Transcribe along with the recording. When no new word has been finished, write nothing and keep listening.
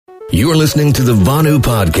You're listening to the Vanu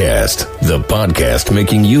Podcast, the podcast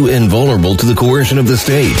making you invulnerable to the coercion of the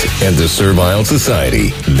state and the servile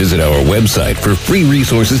society. Visit our website for free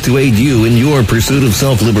resources to aid you in your pursuit of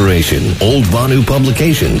self-liberation, old Vanu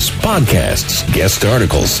publications, podcasts, guest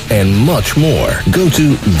articles, and much more. Go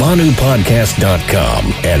to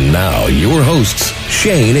vanupodcast.com. And now, your hosts,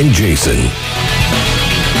 Shane and Jason.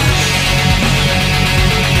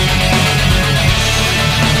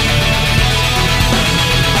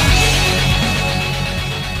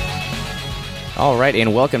 All right,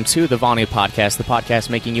 and welcome to the Vanu Podcast, the podcast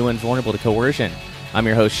making you invulnerable to coercion. I'm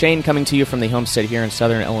your host, Shane, coming to you from the homestead here in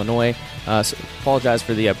southern Illinois. Apologize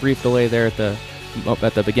for the brief delay there at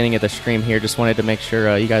the beginning of the stream here. Just wanted to make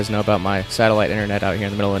sure you guys know about my satellite internet out here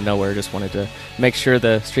in the middle of nowhere. Just wanted to make sure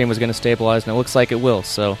the stream was going to stabilize, and it looks like it will,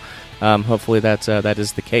 so hopefully that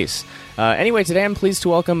is the case. Anyway, today I'm pleased to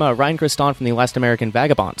welcome Ryan Cristian from the Last American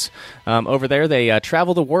Vagabond. Over there, they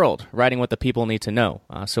travel the world, writing what the people need to know.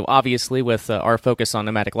 So obviously, with our focus on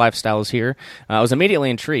nomadic lifestyles here, I was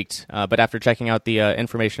immediately intrigued. But after checking out the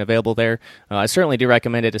information available there, I certainly do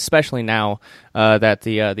recommend it, especially now that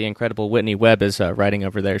the incredible Whitney Webb is writing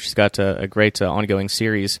over there. She's got a great ongoing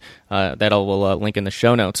series that I will link in the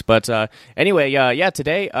show notes. But anyway,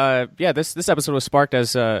 today, this episode was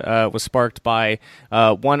sparked by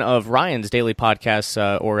one of Ryan's daily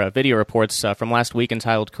podcasts or video reports from last week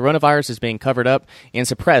entitled "Coronavirus is being covered up and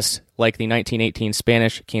suppressed like the 1918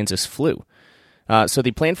 Spanish Kansas flu." So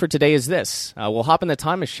the plan for today is this. We'll hop in the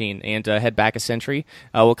time machine and head back a century.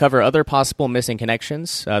 We'll cover other possible missing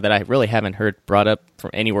connections that I really haven't heard brought up from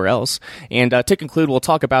anywhere else. And to conclude, we'll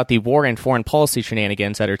talk about the war and foreign policy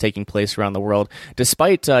shenanigans that are taking place around the world,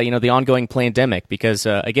 despite the ongoing pandemic. Because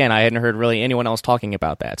again, I hadn't heard really anyone else talking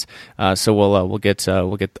about that. So we'll get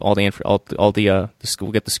all the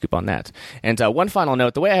we'll get the scoop on that. And one final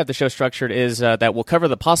note: the way I have the show structured is that we'll cover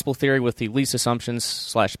the possible theory with the least assumptions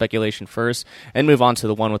 / speculation first, and move on to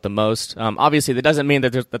the one with the most. Obviously, that doesn't mean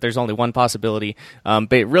that there's only one possibility,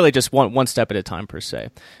 but really just one step at a time, per se.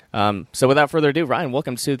 So without further ado, Ryan,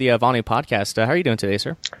 welcome to the Vanu Podcast. How are you doing today,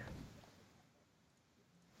 sir?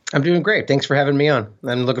 I'm doing great. Thanks for having me on.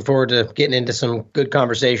 I'm looking forward to getting into some good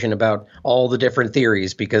conversation about all the different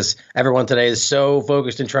theories, because everyone today is so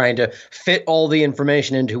focused in trying to fit all the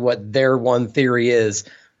information into what their one theory is.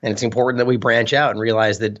 And it's important that we branch out and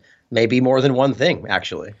realize that maybe more than one thing,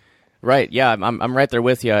 actually. Right, yeah, I'm right there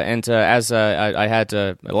with you. And as I had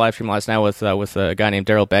a live stream last night with a guy named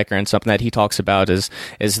Daryl Becker, and something that he talks about is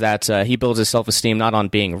that he builds his self-esteem not on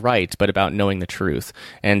being right, but about knowing the truth.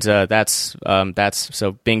 And that's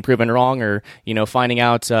so being proven wrong, or finding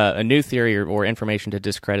out a new theory or information to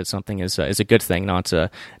discredit something is a good thing, not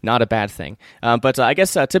a bad thing. But I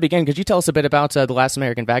guess to begin, could you tell us a bit about the Last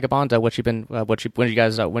American Vagabond? When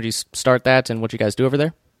did you start that, and what you guys do over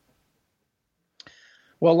there?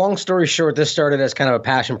 Well, long story short, this started as kind of a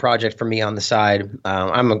passion project for me on the side.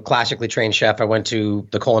 I'm a classically trained chef. I went to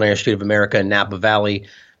the Culinary Institute of America in Napa Valley.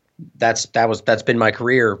 That's been my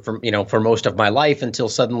career for most of my life, until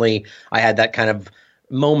suddenly I had that kind of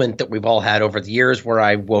moment that we've all had over the years, where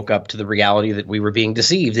I woke up to the reality that we were being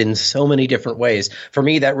deceived in so many different ways. For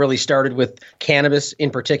me, that really started with cannabis in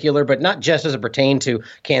particular, but not just as it pertained to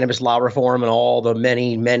cannabis law reform and all the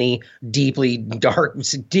many, many deeply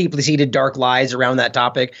seated dark lies around that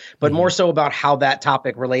topic, but more so about how that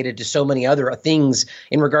topic related to so many other things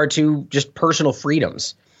in regard to just personal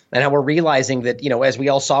freedoms, and how we're realizing that, as we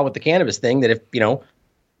all saw with the cannabis thing, that if,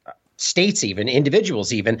 states, even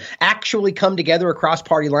individuals, even actually come together across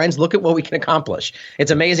party lines, look at what we can accomplish. It's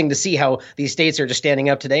amazing to see how these states are just standing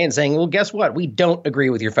up today and saying, well, guess what? We don't agree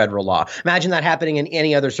with your federal law. Imagine that happening in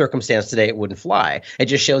any other circumstance today. It wouldn't fly. It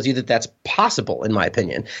just shows you that that's possible, in my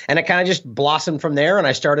opinion. And it kind of just blossomed from there. And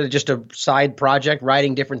I started just a side project,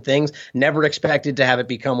 writing different things, never expected to have it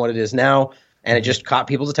become what it is now. And it just caught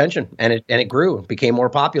people's attention, and it grew, became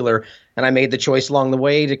more popular. And I made the choice along the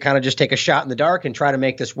way to kind of just take a shot in the dark and try to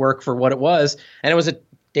make this work for what it was. And it was a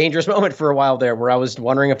dangerous moment for a while there, where I was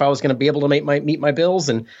wondering if I was going to be able to meet my bills.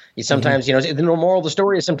 And you sometimes, the moral of the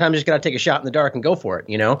story is sometimes you just got to take a shot in the dark and go for it,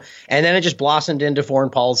 And then it just blossomed into foreign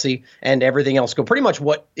policy and everything else. Go pretty much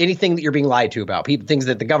anything that you're being lied to about, things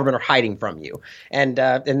that the government are hiding from you. And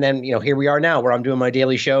then, here we are now, where I'm doing my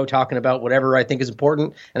daily show talking about whatever I think is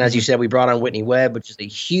important. And as you said, we brought on Whitney Webb, which is a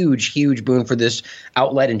huge, huge boon for this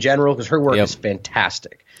outlet in general, because her work is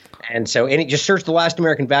fantastic. And so just search The Last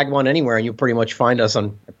American Vagabond anywhere, and you'll pretty much find us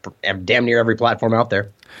on damn near every platform out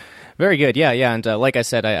there. Very good. Yeah, yeah. And like I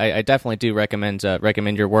said, I definitely do recommend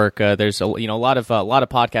your work. There's a lot of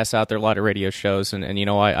podcasts out there, a lot of radio shows, and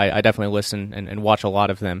I definitely listen and watch a lot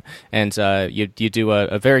of them. And you do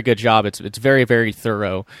a very good job. It's very, very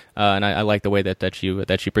thorough, and I like the way that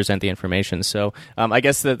you present the information. So I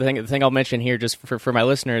guess the thing I'll mention here, just for my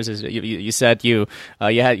listeners, is you said you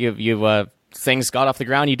things got off the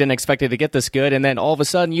ground, you didn't expect it to get this good, and then all of a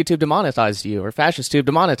sudden YouTube demonetized you, or FascistTube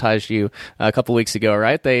demonetized you a couple weeks ago,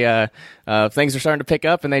 right? They things are starting to pick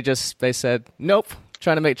up, and they said nope,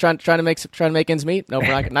 trying to make ends meet. Nope,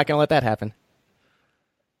 we're not going to let that happen.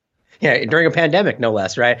 Yeah, during a pandemic, no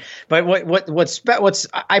less, right? But what's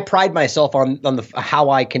I pride myself on how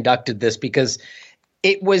I conducted this, because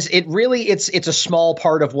it's a small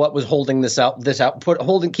part of what was holding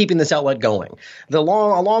keeping this outlet going. A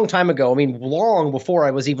long time ago, I mean, long before I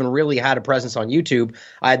was even really had a presence on YouTube,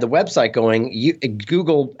 I had the website going.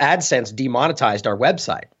 Google AdSense demonetized our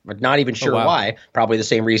website. I'm not even sure why. Probably the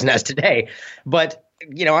same reason as today. But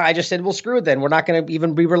I just said, well, screw it then. We're not going to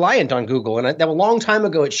even be reliant on Google. And that a long time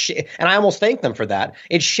ago, and I almost thanked them for that.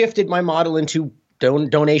 It shifted my model into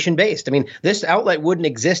donation based. I mean, this outlet wouldn't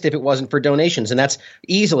exist if it wasn't for donations, and that's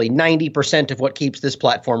easily 90% of what keeps this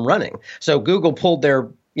platform running. So Google pulled their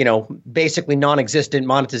basically non-existent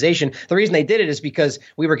monetization. The reason they did it is because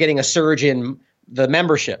we were getting a surge in the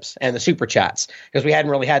memberships and the super chats, because we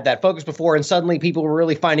hadn't really had that focus before, and suddenly people were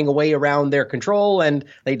really finding a way around their control, and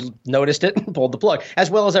they noticed it and pulled the plug. As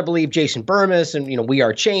well as, I believe, Jason Burmis and We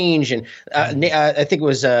Are Change, and I think it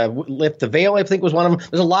was Lift the Veil, I think was one of them.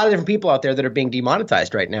 There's a lot of different people out there that are being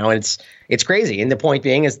demonetized right now, and it's crazy. And the point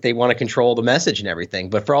being is they want to control the message and everything.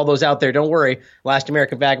 But for all those out there, don't worry, Last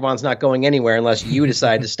American Vagabond's not going anywhere unless you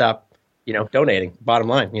decide to stop donating. Bottom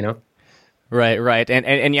line, Right,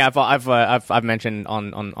 and yeah, I've mentioned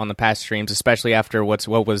on the past streams, especially after what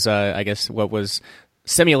was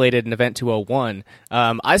simulated in Event 201.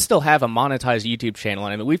 I still have a monetized YouTube channel,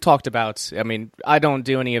 and I mean, we've talked about. I mean, I don't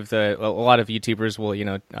do any of a lot of YouTubers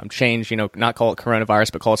will change, not call it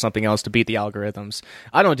coronavirus, but call it something else to beat the algorithms.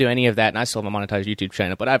 I don't do any of that, and I still have a monetized YouTube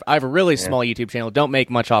channel. But I have a really small YouTube channel. Don't make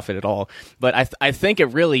much off it at all. But I think it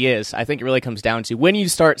really is. I think it really comes down to when you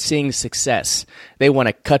start seeing success, they want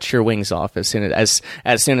to cut your wings off as soon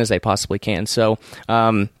as they possibly can. So.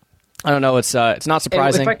 I don't know. It's not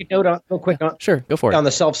surprising. If I could note on real quick, sure, go for it. On the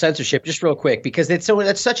self-censorship, just real quick, because that's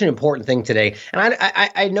such an important thing today. And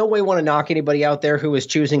I no way want to knock anybody out there who is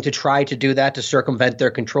choosing to try to do that to circumvent their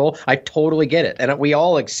control. I totally get it, and we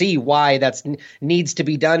all see why that needs to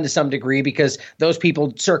be done to some degree, because those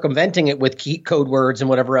people circumventing it with code words and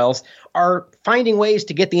whatever else are finding ways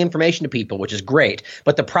to get the information to people, which is great.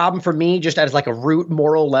 But the problem for me, just as like a root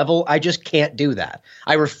moral level, I just can't do that.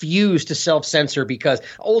 I refuse to self-censor, because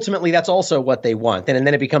ultimately that's also what they want. And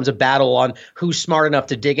then it becomes a battle on who's smart enough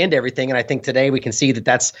to dig into everything. And I think today we can see that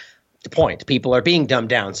that's the point. People are being dumbed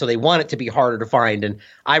down, so they want it to be harder to find. And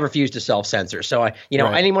I refuse to self-censor. So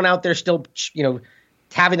anyone out there still,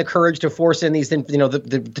 having the courage to force in these,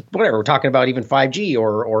 the whatever we're talking about, even 5G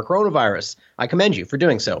or coronavirus, I commend you for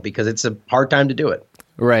doing so, because it's a hard time to do it.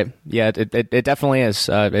 Right. Yeah, it definitely is.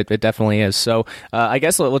 It definitely is. So I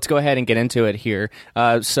guess let's go ahead and get into it here.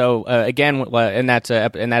 Again, in that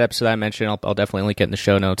episode I mentioned, I'll definitely link it in the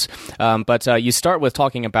show notes. But you start with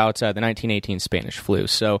talking about the 1918 Spanish flu.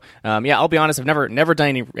 So I'll be honest, I've never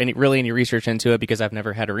done any research into it, because I've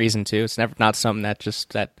never had a reason to. It's not something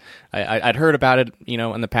that I'd heard about it,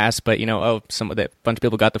 in the past. But bunch of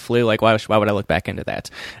people got the flu. Like, why would I look back into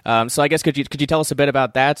that? So I guess could you tell us a bit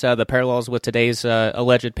about that, the parallels with today's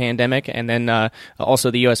alleged pandemic, and then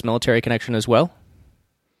also the U.S. military connection as well?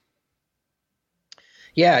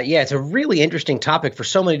 Yeah, it's a really interesting topic for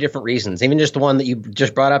so many different reasons. Even just the one that you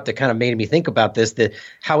just brought up that kind of made me think about this, that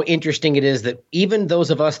how interesting it is that even those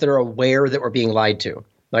of us that are aware that we're being lied to,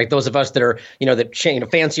 like those of us that are, that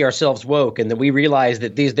fancy ourselves woke, and that we realize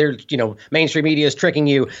that mainstream media is tricking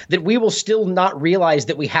you, that we will still not realize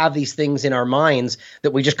that we have these things in our minds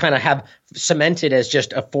that we just kind of have cemented as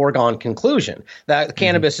just a foregone conclusion. That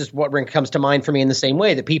cannabis is what comes to mind for me in the same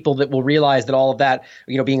way, that people that will realize that all of that,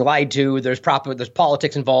 being lied to, there's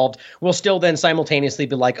politics involved, will still then simultaneously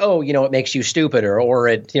be like, oh, it makes you stupider, or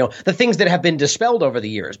it, the things that have been dispelled over the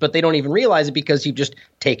years, but they don't even realize it because you've just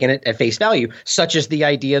taken it at face value, such as the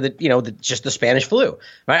idea idea that, that just the Spanish flu,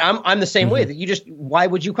 right? I'm the same way, that why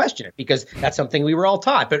would you question it? Because that's something we were all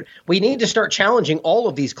taught. But we need to start challenging all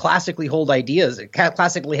of these classically held ideas,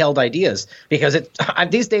 because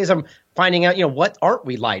these days I'm finding out, what aren't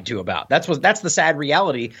we lied to about? That's the sad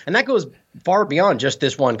reality. And that goes far beyond just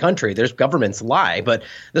this one country. There's governments lie, but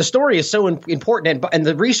the story is so important. And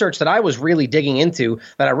the research that I was really digging into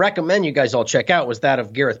that I recommend you guys all check out was that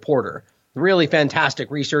of Gareth Porter. Really fantastic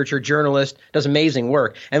researcher, journalist, does amazing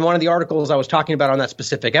work. And one of the articles I was talking about on that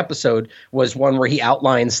specific episode was one where he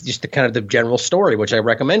outlines just the general story, which I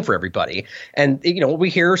recommend for everybody. And, we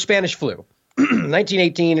hear Spanish flu.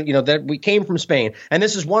 1918, that we came from Spain. And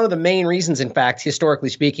this is one of the main reasons, in fact, historically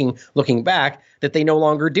speaking, looking back, that they no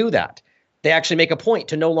longer do that. They actually make a point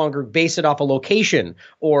to no longer base it off a location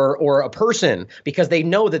or a person, because they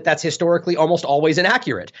know that that's historically almost always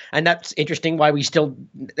inaccurate. And that's interesting why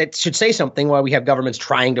it should say something why we have governments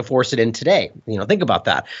trying to force it in today. Think about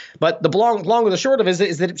that. But the long or the short of it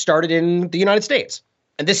is that it started in the United States.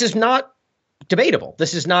 And this is not debatable.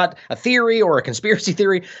 This is not a theory or a conspiracy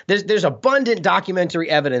theory. There's abundant documentary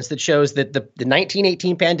evidence that shows that the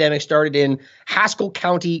 1918 pandemic started in Haskell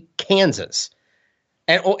County, Kansas.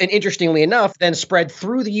 And interestingly enough, then spread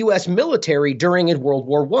through the U.S. military during World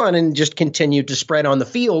War I and just continued to spread on the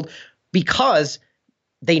field because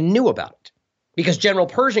they knew about it. Because General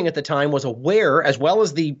Pershing at the time was aware, as well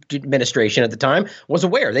as the administration at the time was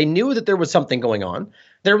aware. They knew that there was something going on.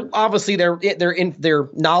 Their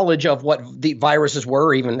knowledge of what the viruses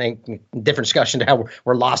were, even a different discussion to how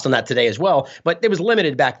we're lost on that today as well. But it was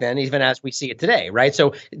limited back then, even as we see it today, right?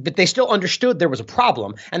 So, but they still understood there was a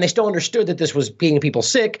problem, and they still understood that this was making people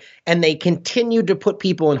sick, and they continued to put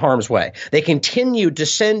people in harm's way. They continued to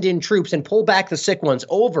send in troops and pull back the sick ones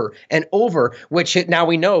over and over, which now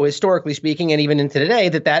we know, historically speaking, and even into today,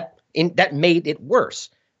 that made it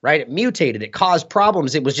worse. Right? It mutated. It caused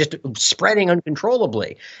problems. It was just spreading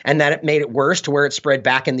uncontrollably. And that it made it worse to where it spread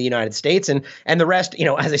back in the United States. And the rest,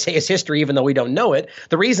 as I say, is history, even though we don't know it.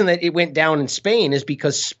 The reason that it went down in Spain is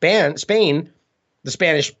because Spain, the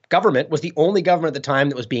Spanish government, was the only government at the time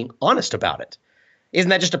that was being honest about it. Isn't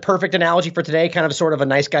that just a perfect analogy for today? Kind of sort of a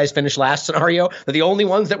nice guys finish last scenario. They're the only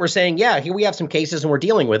ones that were saying, yeah, here we have some cases and we're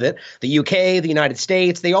dealing with it. The UK, the United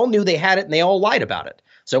States, they all knew they had it and they all lied about it.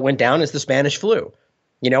 So it went down as the Spanish flu.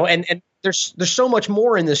 And there's so much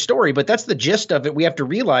more in this story, but that's the gist of it. We have to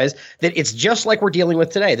realize that it's just like we're dealing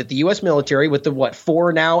with today, that the U.S. military with the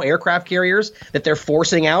 4 now aircraft carriers that they're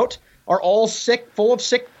forcing out are all full of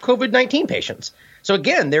sick COVID-19 patients. So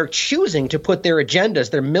again, they're choosing to put their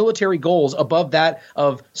agendas, their military goals above that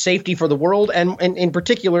of safety for the world, and in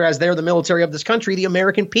particular, as they're the military of this country, the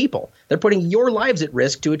American people. They're putting your lives at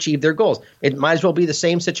risk to achieve their goals. It might as well be the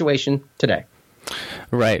same situation today.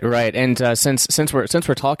 Right. And since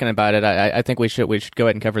we're talking about it, I think we should go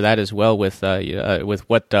ahead and cover that as well with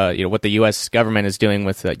what the U.S. government is doing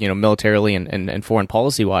with militarily and foreign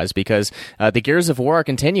policy wise, because the gears of war are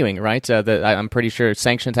continuing. Right. I'm pretty sure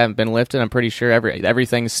sanctions haven't been lifted. I'm pretty sure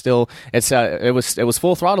everything's still it was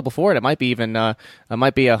full throttle before it. It might be even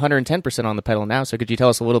 110% on the pedal now. So could you tell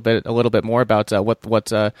us a little bit more about what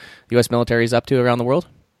the U.S. military is up to around the world?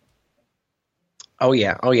 Oh,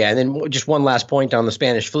 yeah. And then just one last point on the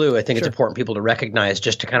Spanish flu. I think It's important people to recognize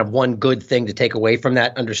just to kind of one good thing to take away from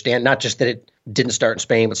that, understand not just that it didn't start in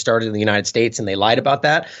Spain, but started in the United States and they lied about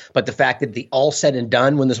that, but the fact that the all said and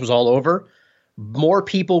done when this was all over, more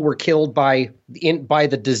people were killed by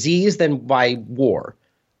the disease than by war.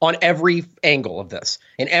 On every angle of this.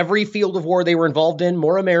 In every field of war they were involved in,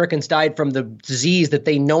 more Americans died from the disease that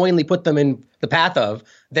they knowingly put them in the path of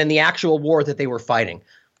than the actual war that they were fighting.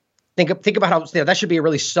 Think about how that should be a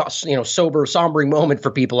really sober, sombering moment for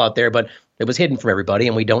people out there, but it was hidden from everybody,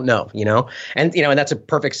 and we don't know, and and that's a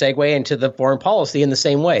perfect segue into the foreign policy in the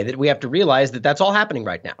same way that we have to realize that that's all happening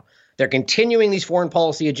right now. They're continuing these foreign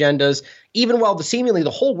policy agendas, even while seemingly the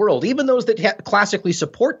whole world, even those that classically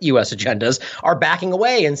support U.S. agendas, are backing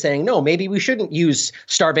away and saying, no, maybe we shouldn't use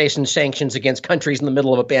starvation sanctions against countries in the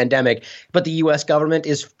middle of a pandemic. But the U.S. government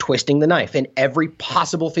is twisting the knife in every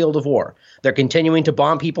possible field of war. They're continuing to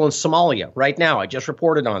bomb people in Somalia right now. I just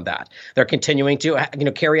reported on that. They're continuing to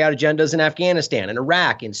carry out agendas in Afghanistan and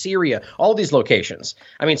Iraq and Syria, all these locations.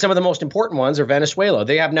 I mean, some of the most important ones are Venezuela.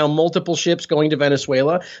 They have now multiple ships going to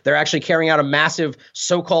Venezuela. They're actually carrying out a massive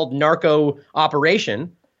so-called narco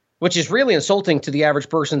operation, which is really insulting to the average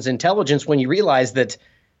person's intelligence when you realize that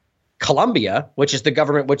Colombia, which is the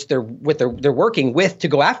government which they're working with to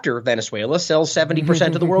go after Venezuela, sells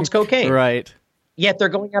 70% of the world's cocaine. Right. Yet they're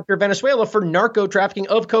going after Venezuela for narco trafficking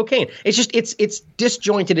of cocaine. It's just it's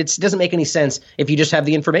disjointed. It doesn't make any sense if you just have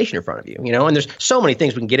the information in front of you, And there's so many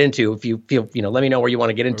things we can get into if you feel, let me know where you want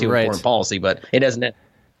to get into in foreign policy, but it doesn't.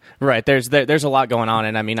 Right. There's a lot going on,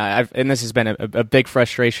 and I mean, and this has been a big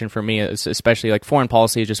frustration for me, especially like foreign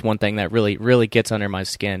policy is just one thing that really gets under my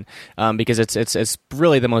skin, because it's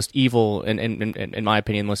really the most evil, in my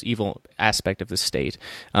opinion, the most evil aspect of the state,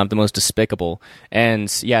 the most despicable,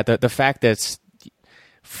 and yeah, the fact that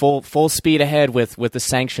full speed ahead with the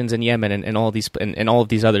sanctions in Yemen and all these and all of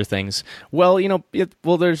these other things. Well,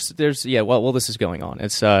 this is going on.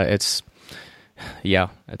 It's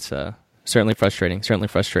certainly frustrating.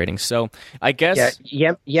 So I guess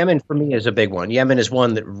Yemen for me is a big one. Yemen is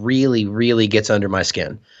one that really gets under my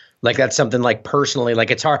skin. Like that's something like personally,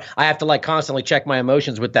 like it's hard. I have to like constantly check my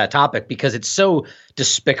emotions with that topic because it's so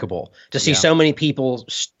despicable to see so many people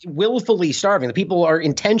willfully starving. The people are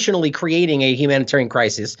intentionally creating a humanitarian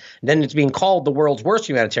crisis. Then it's being called the world's worst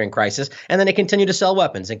humanitarian crisis. And then they continue to sell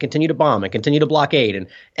weapons and continue to bomb and continue to blockade.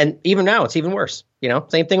 And even now it's even worse.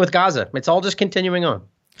 Same thing with Gaza. It's all just continuing on.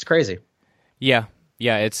 It's crazy. Yeah,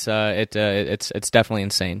 it's definitely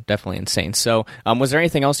insane. So, was there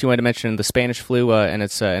anything else you wanted to mention the Spanish flu and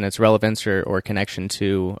its relevance or connection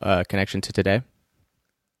to today?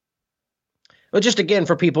 Well, just again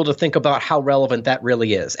for people to think about how relevant that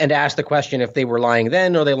really is, and to ask the question if they were lying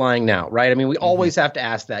then or are they lying now, right? I mean, we always have to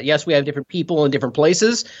ask that. Yes, we have different people in different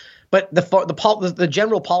places. But the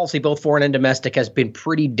general policy, both foreign and domestic, has been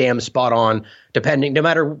pretty damn spot on, depending, no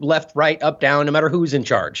matter left, right, up, down, no matter who's in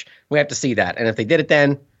charge. We have to see that. And if they did it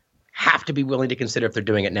then, have to be willing to consider if they're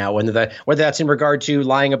doing it now, whether that's in regard to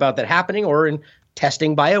lying about that happening or in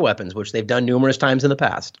testing bioweapons, which they've done numerous times in the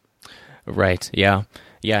past. Right, yeah.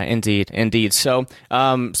 Yeah, indeed. So,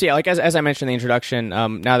 like as I mentioned in the introduction,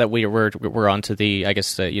 now that we're onto the, I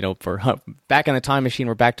guess, for back in the time machine,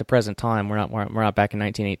 we're back to present time. We're not back in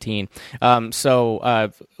 1918.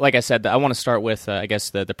 Like I said, I want to start with, I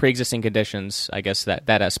guess, the pre-existing conditions. I guess that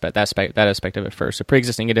aspect of it first. So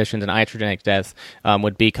pre-existing conditions and iatrogenic death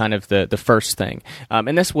would be kind of the first thing.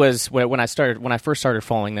 And this was when I first started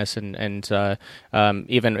following this, and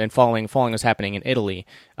even following what's happening in Italy.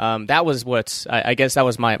 That was what I guess that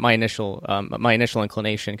was my initial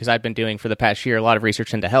inclination, because I've been doing for the past year a lot of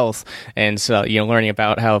research into health, and so learning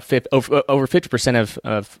about how over 50%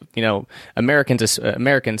 of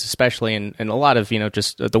Americans especially, and a lot of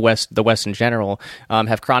just the West in general,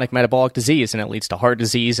 have chronic metabolic disease, and it leads to heart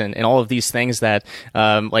disease and all of these things that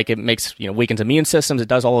it makes weakens immune systems. It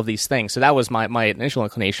does all of these things. So that was my initial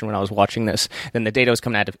inclination when I was watching this. Then the data was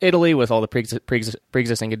coming out of Italy with all the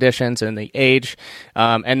pre-existing conditions and the age,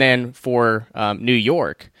 and then for New York.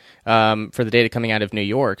 For the data coming out of New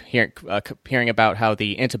York, hearing about how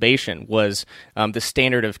the intubation was the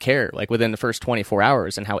standard of care, like within the first 24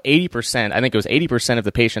 hours, and how 80%, I think it was 80% of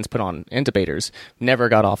the patients put on intubators never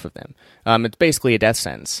got off of them. It's basically a death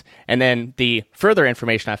sentence. And then the further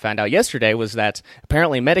information I found out yesterday was that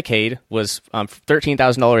apparently Medicaid was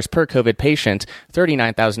 $13,000 per COVID patient,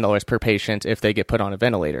 $39,000 per patient if they get put on a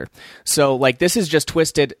ventilator. So this is just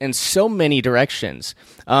twisted in so many directions.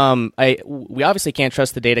 We obviously can't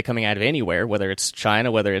trust the data coming out of anywhere, whether it's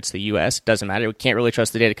China, whether it's the U.S., doesn't matter. We can't really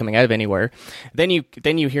trust the data coming out of anywhere. Then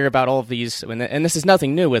you hear about all of these, and this is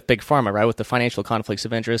nothing new with Big Pharma, right? With the financial conflicts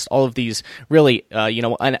of interest, all of these really,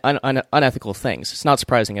 unethical things. It's not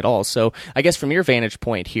surprising at all. So I guess from your vantage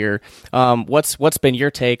point here, what's been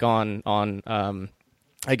your take on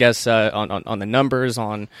I guess on the numbers,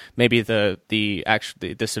 on maybe the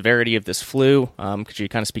severity of this flu? Could you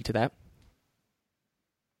kind of speak to that?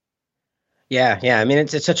 Yeah. I mean,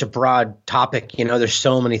 it's such a broad topic. There's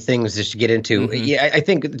so many things just to get into. Mm-hmm. Yeah, I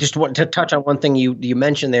think just want to touch on one thing you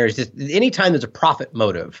mentioned there is just anytime there's a profit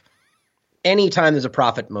motive,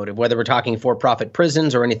 whether we're talking for-profit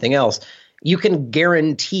prisons or anything else, you can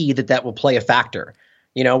guarantee that will play a factor.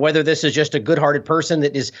 Whether this is just a good-hearted person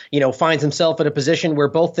that is, finds himself in a position where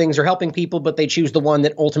both things are helping people, but they choose the one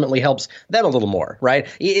that ultimately helps them a little more, right?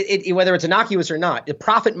 Whether it's innocuous or not, the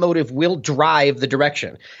profit motive will drive the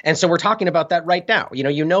direction. And so we're talking about that right now.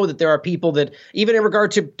 That there are people that, even in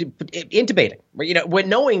regard to intubating, when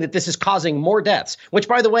knowing that this is causing more deaths, which,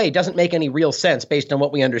 by the way, doesn't make any real sense based on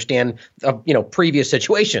what we understand of, previous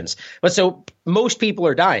situations. But so most people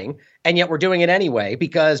are dying, and yet we're doing it anyway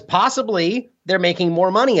because possibly they're making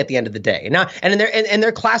more money at the end of the day. Now, and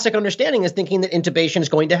their classic understanding is thinking that intubation is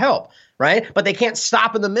going to help, right? But they can't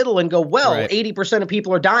stop in the middle and go, well, right. 80% of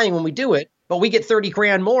people are dying when we do it, but we get 30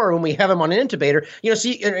 grand more when we have them on an intubator.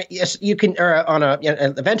 So you can on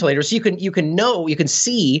a ventilator, so you can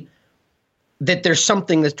see that there's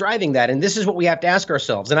something that's driving that. And this is what we have to ask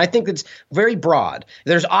ourselves. And I think it's very broad.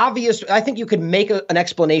 I think you could make an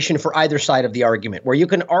explanation for either side of the argument, where you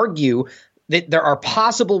can argue that there are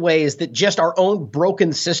possible ways that just our own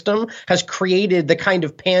broken system has created the kind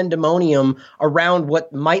of pandemonium around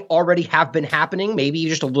what might already have been happening, maybe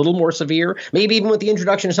just a little more severe, maybe even with the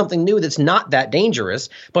introduction of something new that's not that dangerous,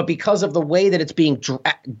 but because of the way that it's being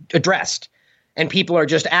addressed. And people are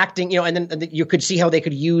just acting, and then you could see how they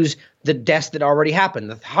could use the deaths that already happened,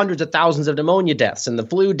 the hundreds of thousands of pneumonia deaths and the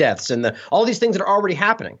flu deaths and all these things that are already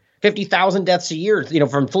happening. 50,000 deaths a year,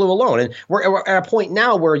 from flu alone. And we're at a point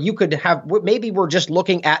now where you could have, maybe we're just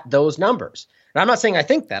looking at those numbers. And I'm not saying I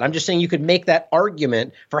think that. I'm just saying you could make that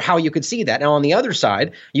argument for how you could see that. Now, on the other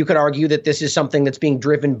side, you could argue that this is something that's being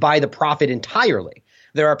driven by the profit entirely.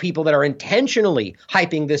 There are people that are intentionally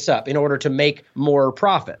hyping this up in order to make more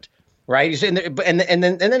profit. Right. And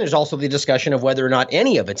then there's also the discussion of whether or not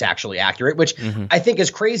any of it's actually accurate, which I think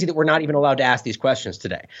is crazy that we're not even allowed to ask these questions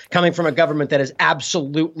today, coming from a government that has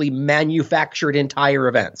absolutely manufactured entire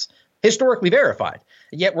events, historically verified.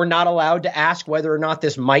 Yet we're not allowed to ask whether or not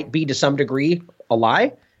this might be to some degree a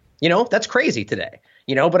lie. That's crazy today.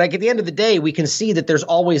 But at the end of the day, we can see that there's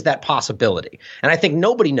always that possibility. And I think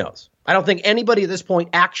nobody knows. I don't think anybody at this point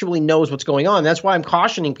actually knows what's going on. That's why I'm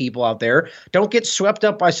cautioning people out there. Don't get swept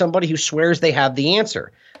up by somebody who swears they have the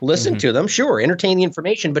answer. Listen to them, sure, entertain the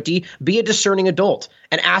information, but be a discerning adult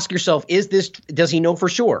and ask yourself, does he know for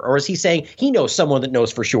sure? Or is he saying he knows someone that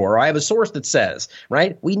knows for sure? Or I have a source that says,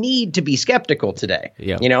 right? We need to be skeptical today,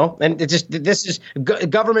 and this is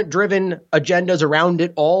government-driven agendas around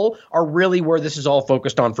it all are really where this is all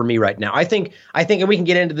focused on for me right now. I think, and we can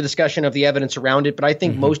get into the discussion of the evidence around it, but I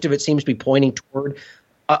think most of it seems to be pointing toward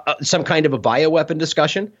some kind of a bioweapon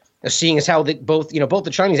discussion. Seeing as how both the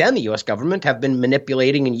Chinese and the U.S. government have been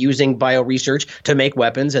manipulating and using bio research to make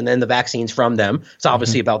weapons and then the vaccines from them. It's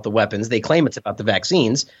obviously about the weapons. They claim it's about the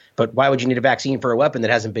vaccines, but why would you need a vaccine for a weapon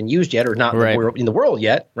that hasn't been used yet or not in the world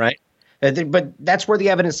yet, right? But that's where the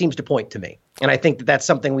evidence seems to point to me. And I think that's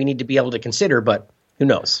something we need to be able to consider, but who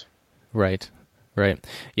knows? Right.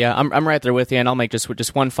 Yeah, I'm right there with you, and I'll make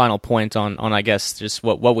just one final point on I guess just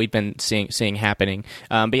what we've been seeing happening.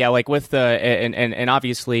 But yeah, like with the and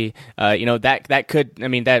obviously that could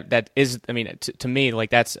that is to me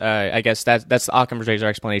like that's I guess that's the Occam's razor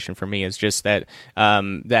explanation for me is just that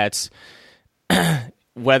that's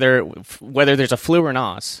whether there's a flu or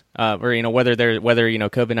not, or whether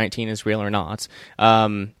COVID-19 is real or not.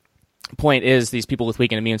 Point is, these people with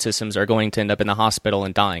weakened immune systems are going to end up in the hospital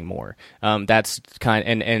and dying more. That's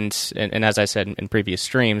and as I said in previous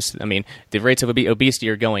streams, the rates of obesity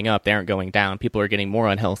are going up; they aren't going down. People are getting more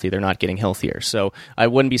unhealthy; they're not getting healthier. So I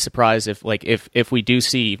wouldn't be surprised if we do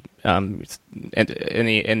see in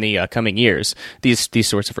the coming years these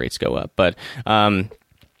sorts of rates go up. But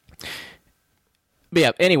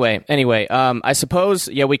yeah. Anyway, I suppose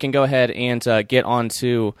we can go ahead and get on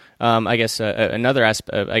to I guess another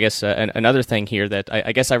another thing here that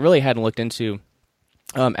I guess I really hadn't looked into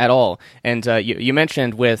at all. And you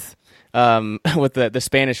mentioned with the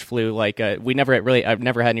Spanish flu, I've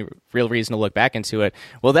never had any real reason to look back into it.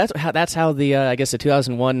 Well, that's how the I guess the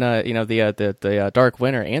 2001 the dark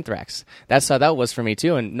winter anthrax. That's how that was for me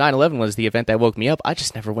too. And 9/11 was the event that woke me up. I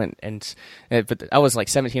just never went but I was like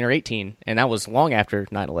 17 or 18, and that was long after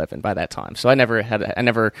 9/11 by that time. So I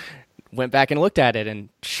never went back and looked at it, and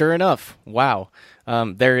sure enough, wow,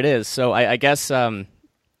 there it is. So I guess.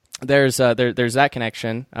 There's that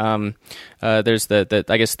connection. There's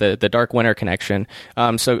the dark winter connection.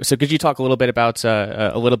 So could you talk a little bit about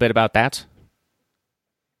that?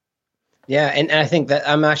 Yeah, and I think that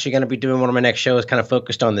I'm actually going to be doing one of my next shows kind of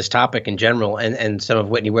focused on this topic in general and some of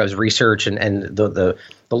Whitney Webb's research and the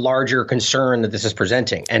larger concern that this is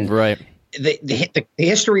presenting. And right. The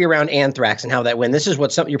history around anthrax and how that went. This is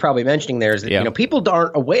what you're probably mentioning there is that people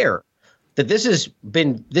aren't aware that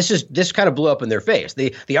this kind of blew up in their face.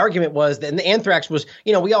 The argument was that the anthrax was,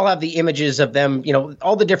 we all have the images of them,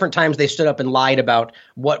 all the different times they stood up and lied about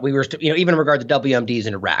what we were, even in regard to WMDs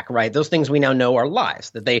in Iraq, right? Those things we now know are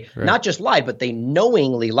lies, that they not just lied, but they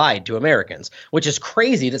knowingly lied to Americans, which is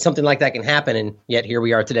crazy that something like that can happen. And yet here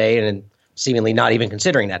we are today and seemingly not even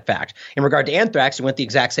considering that fact. In regard to anthrax, it went the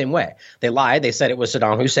exact same way. They lied. They said it was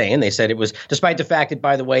Saddam Hussein. They said it was, despite the fact that,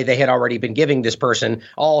 by the way, they had already been giving this person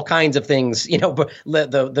all kinds of things, the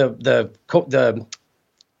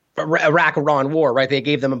Iraq-Iran war, right? They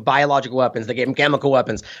gave them biological weapons, they gave them chemical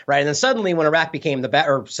weapons, right? And then suddenly, when Iraq became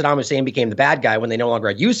or Saddam Hussein became the bad guy, when they no longer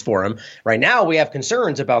had use for him, right now we have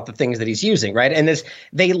concerns about the things that he's using, right? And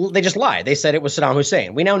they just lied. They said it was Saddam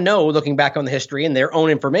Hussein. We now know, looking back on the history and their own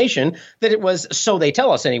information, that it was, so they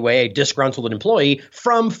tell us anyway, a disgruntled employee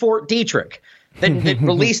from Fort Detrick that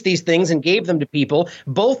released these things and gave them to people.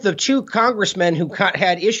 Both the two congressmen who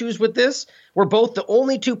had issues with this were both the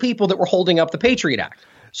only two people that were holding up the Patriot Act.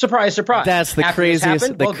 Surprise, surprise. That's the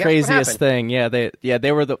craziest thing. Yeah,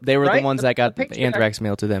 they were the ones that got the anthrax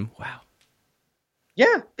mailed to them. Wow.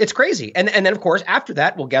 Yeah, it's crazy. And then, of course, after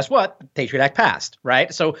that, well, guess what? The Patriot Act passed,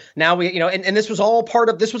 right? So now and this was all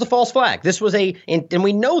this was a false flag. This was and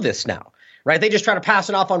we know this now, right? They just try to pass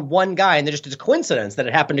it off on one guy, and it's a coincidence that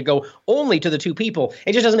it happened to go only to the two people.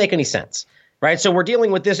 It just doesn't make any sense. Right. So we're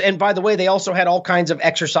dealing with this. And by the way, they also had all kinds of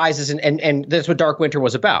exercises, and that's what Dark Winter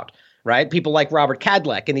was about. Right. People like Robert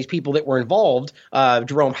Cadleck and these people that were involved,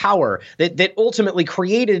 Jerome Hauer, that ultimately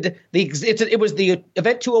created it was the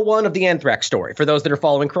Event 201 of the anthrax story for those that are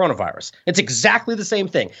following coronavirus. It's exactly the same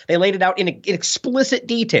thing. They laid it out in explicit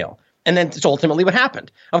detail. And then it's ultimately what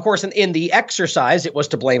happened. Of course, in the exercise, it was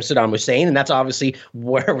to blame Saddam Hussein. And that's obviously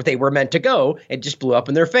where they were meant to go. It just blew up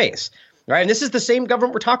in their face. Right. And this is the same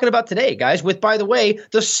government we're talking about today, guys, with, by the way,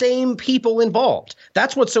 the same people involved.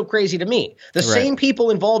 That's what's so crazy to me. The same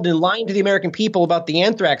people involved in lying to the American people about the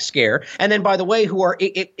anthrax scare. And then, by the way, who are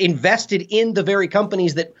invested in the very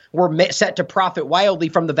companies that were set to profit wildly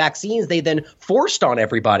from the vaccines they then forced on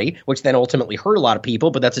everybody, which then ultimately hurt a lot of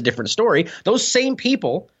people. But that's a different story. Those same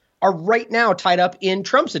people are right now tied up in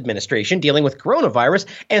Trump's administration dealing with coronavirus.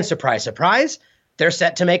 And surprise, surprise, they're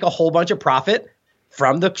set to make a whole bunch of profit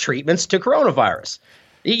from the treatments to coronavirus.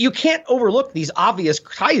 You can't overlook these obvious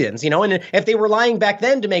tie-ins, and if they were lying back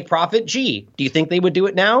then to make profit, do you think they would do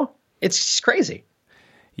it now? It's crazy.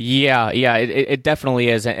 Yeah, it definitely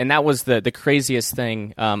is, and that was the craziest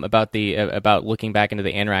thing about looking back into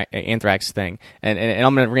the anthrax thing. And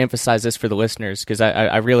I'm going to reemphasize this for the listeners because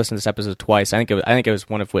I re-listened to this episode twice. I think it was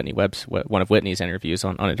one of Whitney's interviews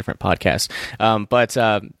on a different podcast.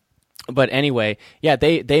 But anyway, yeah,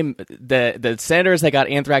 the senators that got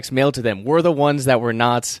anthrax mailed to them were the ones that were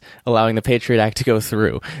not allowing the Patriot Act to go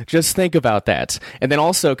through. Just think about that, and then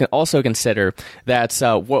also consider that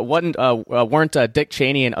weren't Dick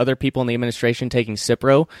Cheney and other people in the administration taking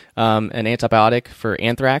Cipro, an antibiotic for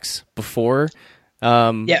anthrax before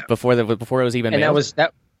it was even mailed?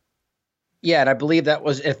 Yeah, and I believe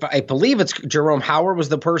it's Jerome Hauer was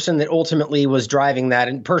the person that ultimately was driving that,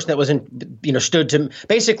 and person that was stood to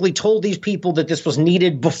basically told these people that this was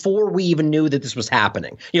needed before we even knew that this was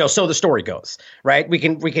happening. So the story goes, right? We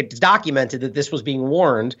could document it that this was being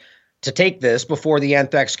warned to take this before the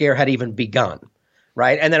anthrax scare had even begun.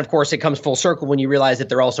 Right. And then, of course, it comes full circle when you realize that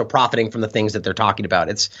they're also profiting from the things that they're talking about.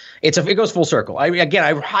 It goes full circle. I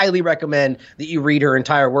highly recommend that you read her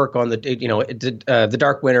entire work on the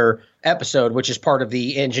Dark Winter episode, which is part of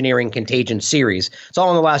the Engineering Contagion series. It's all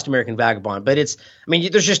on The Last American Vagabond. But there's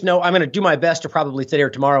just I'm going to do my best to probably today or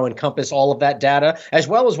tomorrow encompass all of that data, as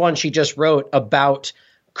well as one she just wrote about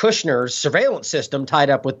Kushner's surveillance system tied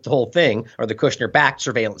up with the whole thing, or the Kushner-backed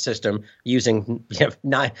surveillance system using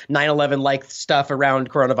 9/11-like stuff around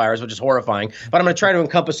coronavirus, which is horrifying. But I'm going to try to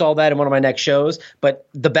encompass all that in one of my next shows. But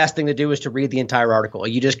the best thing to do is to read the entire article.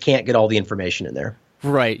 You just can't get all the information in there.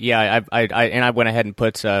 Right. Yeah. I went ahead and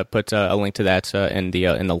put a link to that in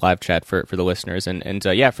the live chat for the listeners, and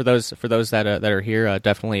for those that are here,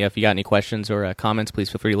 definitely if you got any questions or comments, please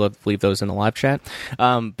feel free to leave those in the live chat.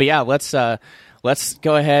 But yeah, let's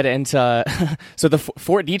go ahead and so the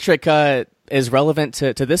Fort Detrick is relevant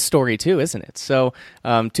to this story too, isn't it? So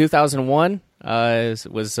 2001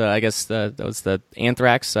 was I guess that was the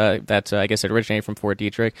anthrax that I guess it originated from Fort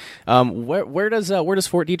Detrick. Where does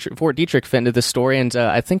Fort Detrick fit into this story? And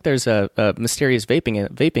I think there's a mysterious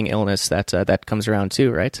vaping illness that comes around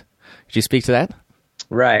too, right? Could you speak to that?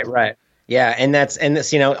 Right. Yeah, and this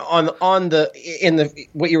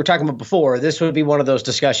what you were talking about before, this would be one of those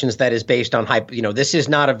discussions that is based on hype. This is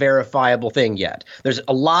not a verifiable thing yet. There's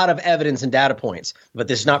a lot of evidence and data points, but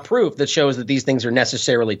this is not proof that shows that these things are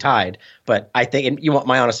necessarily tied. But I think, and you want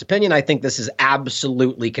my honest opinion, I think this is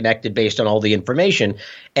absolutely connected based on all the information.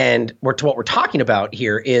 And what we're talking about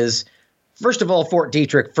here is, first of all, Fort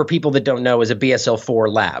Detrick, for people that don't know, is a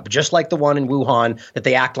BSL-4 lab, just like the one in Wuhan that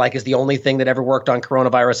they act like is the only thing that ever worked on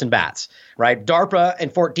coronavirus in bats, right? DARPA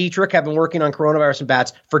and Fort Detrick have been working on coronavirus in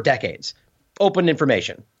bats for decades. Open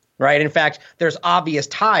information, right? In fact, there's obvious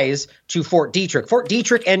ties to Fort Detrick. Fort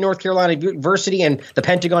Detrick and North Carolina University and the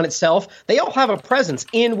Pentagon itself, they all have a presence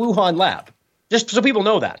in Wuhan lab. Just so people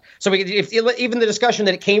know that. So even the discussion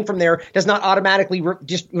that it came from there does not automatically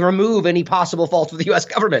just remove any possible fault of the U.S.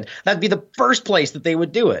 government. That'd be the first place that they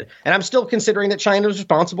would do it. And I'm still considering that China is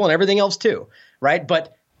responsible and everything else too, right?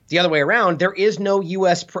 But the other way around, there is no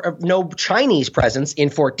no Chinese presence in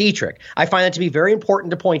Fort Detrick. I find that to be very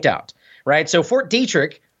important to point out, right? So Fort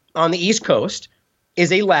Detrick on the East Coast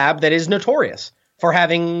is a lab that is notorious for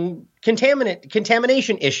having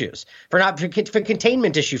contamination issues, for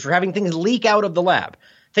containment issues, for having things leak out of the lab,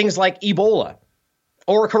 things like Ebola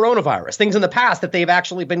or coronavirus, things in the past that they've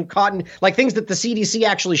actually been caught in, like things that the CDC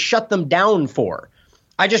actually shut them down for.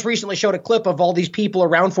 I just recently showed a clip of all these people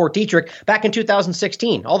around Fort Detrick back in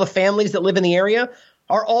 2016. All the families that live in the area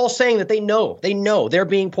are all saying that they know they're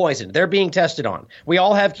being poisoned, they're being tested on. We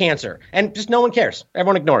all have cancer, and just no one cares.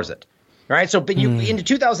 Everyone ignores it. All right, so but into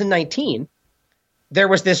 2019. There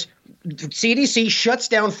was this CDC shuts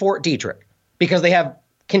down Fort Detrick because they have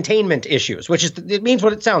containment issues, which is it means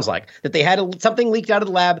what it sounds like, that they had something leaked out of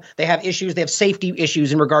the lab. They have issues. They have safety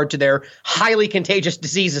issues in regard to their highly contagious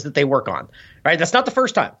diseases that they work on. Right? That's not the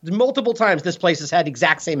first time. Multiple times this place has had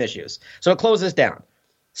exact same issues. So it closes down.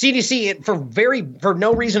 CDC, for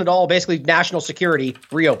no reason at all, basically national security,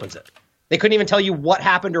 reopens it. They couldn't even tell you what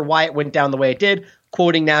happened or why it went down the way it did,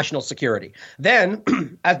 quoting national security.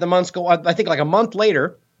 Then, as the months go on, I think like a month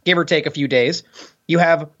later, give or take a few days, you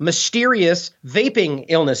have mysterious vaping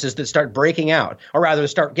illnesses that start breaking out, or rather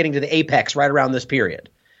start getting to the apex right around this period.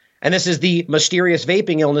 And this is the mysterious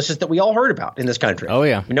vaping illnesses that we all heard about in this country. Oh,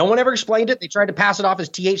 yeah. No one ever explained it. They tried to pass it off as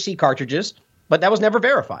THC cartridges, but that was never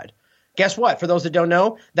verified. Guess what? For those that don't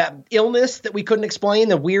know, that illness that we couldn't explain,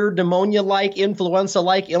 the weird pneumonia-like,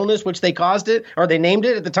 influenza-like illness, which they caused it, or they named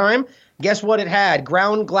it at the time, guess what it had?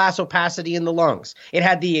 Ground glass opacity in the lungs. It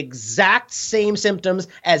had the exact same symptoms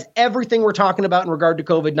as everything we're talking about in regard to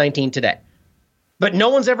COVID-19 today. But no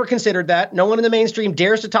one's ever considered that. No one in the mainstream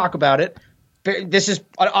dares to talk about it. This is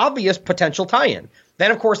an obvious potential tie-in.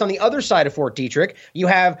 Then, of course, on the other side of Fort Detrick, you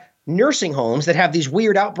have nursing homes that have these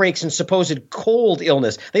weird outbreaks and supposed cold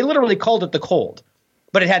illness. They literally called it the cold.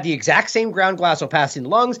 But it had the exact same ground glass opacity in the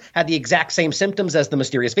lungs, had the exact same symptoms as the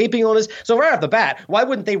mysterious vaping illness. So right off the bat, why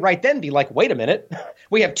wouldn't they right then be like, wait a minute,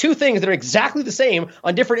 we have two things that are exactly the same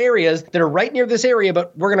on different areas that are right near this area,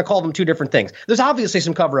 but we're going to call them two different things. There's obviously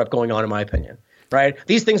some cover-up going on, in my opinion, right?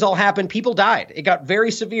 These things all happened. People died. It got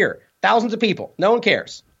very severe. Thousands of people. No one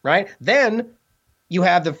cares, right? Then you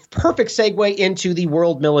have the perfect segue into the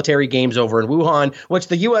World Military Games over in Wuhan, which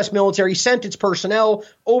the U.S. military sent its personnel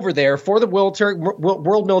over there for the World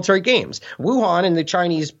Military Games. Wuhan and the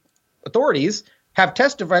Chinese authorities have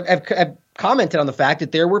have commented on the fact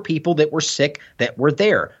that there were people that were sick that were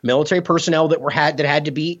there, military personnel that had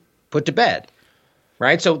to be put to bed.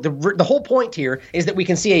 Right. So the whole point here is that we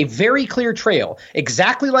can see a very clear trail,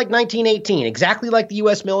 exactly like 1918, exactly like the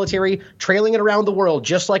U.S. military trailing it around the world,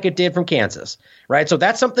 just like it did from Kansas. Right. So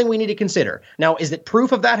that's something we need to consider. Now, is it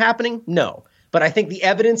proof of that happening? No. But I think the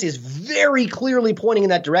evidence is very clearly pointing in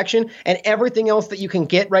that direction. And everything else that you can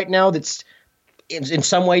get right now that's in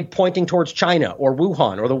some way pointing towards China or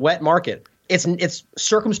Wuhan or the wet market, it's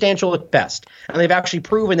circumstantial at best. And they've actually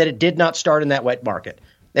proven that it did not start in that wet market.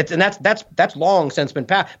 That's long since been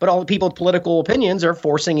passed. But all the people with political opinions are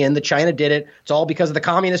forcing in that China did it. It's all because of the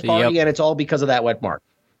Communist Party, and it's all because of that wet market.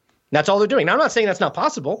 That's all they're doing. Now, I'm not saying that's not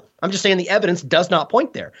possible. I'm just saying the evidence does not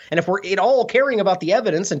point there. And if we're at all caring about the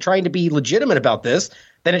evidence and trying to be legitimate about this,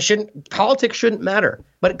 then politics shouldn't matter.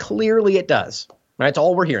 But clearly it does. Right? It's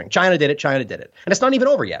all we're hearing. China did it. China did it. And it's not even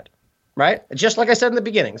over yet. Right? Just like I said in the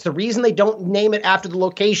beginning, it's the reason they don't name it after the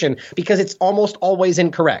location, because it's almost always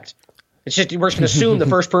incorrect. It's just we're just going to assume the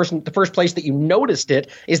first place that you noticed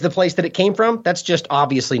it is the place that it came from. That's just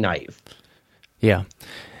obviously naive. Yeah.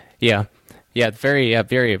 Very,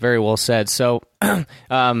 very well said. So,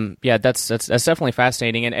 that's definitely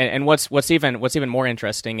fascinating. And what's even more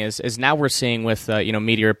interesting is now we're seeing with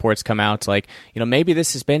media reports come out like maybe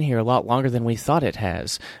this has been here a lot longer than we thought it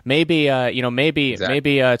has. Maybe maybe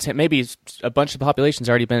a bunch of the population's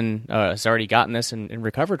already been has already gotten this and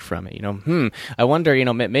recovered from it. I wonder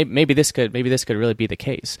maybe this could really be the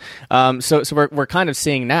case. So we're kind of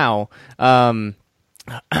seeing now.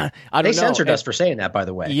 They censored us for saying that, by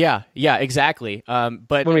the way. Yeah, exactly.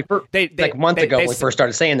 But when a month ago, when we first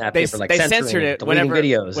started saying that, they were censored it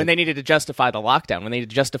videos when they needed to justify the lockdown, when they needed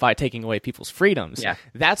to justify taking away people's freedoms. Yeah.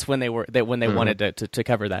 That's when they wanted to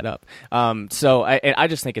cover that up. So I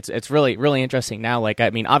just think it's really, really interesting now. Like, I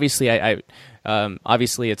mean, obviously,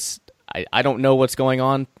 obviously it's. I don't know what's going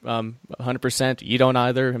on 100%. You don't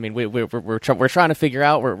either. I mean, we're trying to figure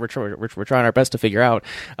out. We're trying our best to figure out.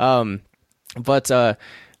 But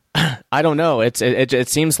I don't know. It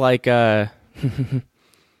seems like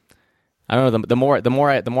I don't know. The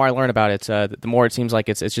more I learn about it, the more it seems like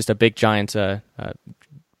it's just a big giant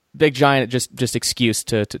just excuse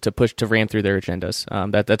to push to ram through their agendas.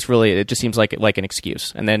 That's really, it just seems like an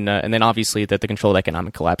excuse. And then obviously that the controlled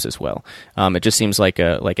economic collapse as well. It just seems like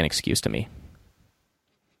an excuse to me.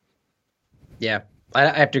 Yeah, I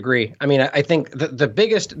have to agree. I mean, I think the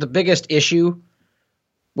biggest issue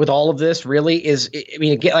with all of this really is, I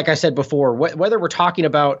mean, again, like I said before, whether we're talking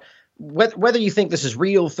about whether you think this is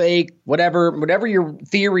real, fake, whatever your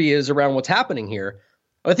theory is around what's happening here,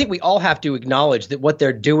 I think we all have to acknowledge that what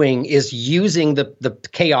they're doing is using the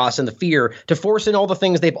chaos and the fear to force in all the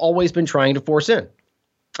things they've always been trying to force in.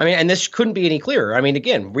 I mean, and this couldn't be any clearer. I mean,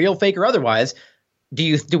 again, real, fake, or otherwise,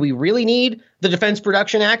 do we really need the Defense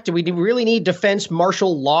Production Act? Do we really need defense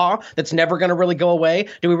martial law that's never going to really go away?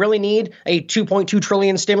 Do we really need a $2.2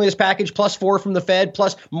 trillion stimulus package plus 4 from the Fed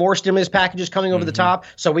plus more stimulus packages coming over the top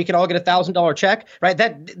so we can all get a $1,000 check? Right?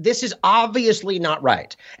 This is obviously not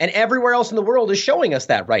right. And everywhere else in the world is showing us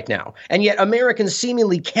that right now. And yet Americans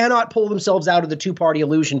seemingly cannot pull themselves out of the two-party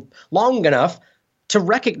illusion long enough to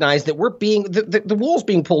recognize that we're being the wool's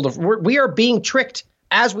being pulled over. We are being tricked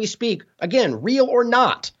as we speak. Again, real or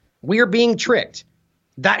not, we're being tricked.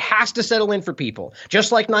 That has to settle in for people.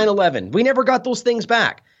 Just like 9/11, we never got those things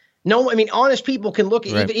back. No, I mean, honest people can look,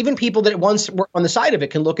 right. even people that once were on the side of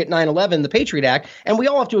it can look at 9/11, the Patriot Act, and we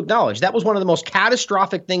all have to acknowledge that was one of the most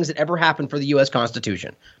catastrophic things that ever happened for the U.S.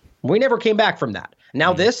 Constitution. We never came back from that.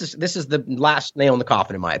 Now this is the last nail in the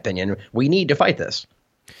coffin, in my opinion. We need to fight this.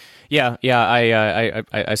 Yeah,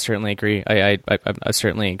 I certainly agree. I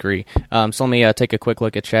certainly agree. So let me take a quick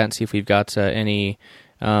look at chat and see if we've got any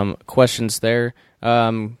questions there.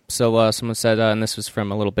 So someone said, and this was from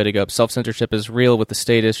a little bit ago, self-censorship is real with the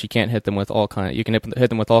statists. You can't hit them with all kinds. You can hit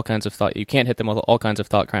them with all kinds of thought. You can't hit them with all kinds of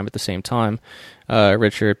thought crime at the same time.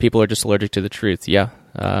 Richard, people are just allergic to the truth. Yeah.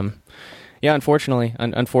 Yeah, unfortunately,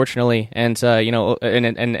 and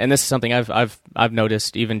and this is something I've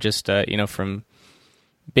noticed even just from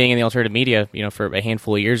being in the alternative media, for a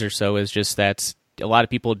handful of years or so, is just that a lot of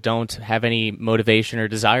people don't have any motivation or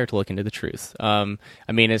desire to look into the truth. I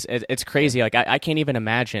mean, it's crazy. Like I can't even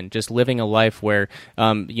imagine just living a life where,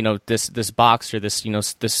 this box or this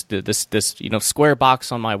square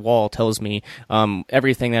box on my wall tells me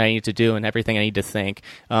everything that I need to do and everything I need to think,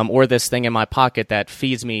 or this thing in my pocket that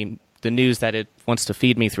feeds me the news that it wants to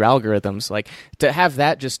feed me through algorithms. Like to have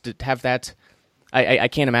that. I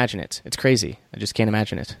can't imagine it. It's crazy. I just can't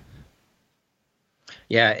imagine it.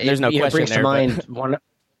 Yeah, there's no question brings there. To mind one.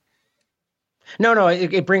 No,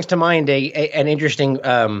 it brings to mind an interesting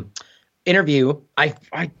interview. I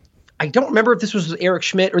don't remember if this was Eric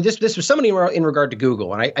Schmidt or this was somebody in regard to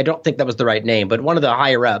Google, and I don't think that was the right name, but one of the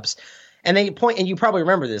higher ups. And and you probably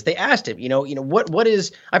remember this. They asked him, what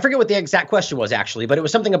is, I forget what the exact question was actually, but it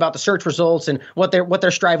was something about the search results and what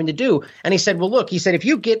they're striving to do. And he said, well, look,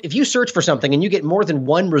 if you search for something and you get more than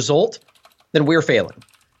one result, then we're failing.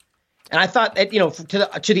 And I thought that,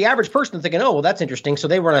 to the average person thinking, oh, well, that's interesting. So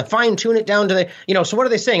they were going to fine tune it down to so what are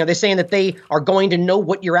they saying? Are they saying that they are going to know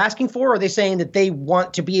what you're asking for? Or are they saying that they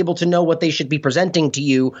want to be able to know what they should be presenting to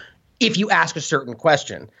you if you ask a certain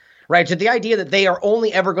question? Right. So the idea that they are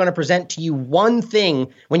only ever going to present to you one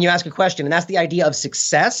thing when you ask a question, and that's the idea of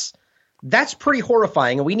success. That's pretty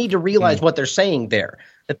horrifying. And we need to realize what they're saying there,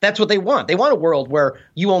 that's what they want. They want a world where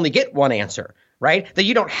you only get one answer, right? That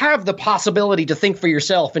you don't have the possibility to think for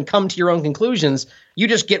yourself and come to your own conclusions. You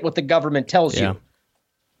just get what the government tells you.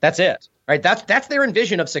 That's it. Right. That's their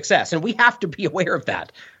envision of success. And we have to be aware of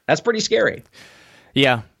that. That's pretty scary.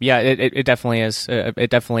 Yeah, it definitely is. It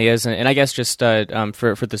definitely is, and I guess just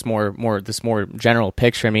for this more general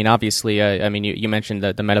picture. I mean, obviously, you mentioned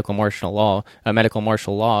the medical martial law,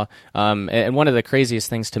 and one of the craziest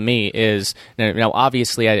things to me is,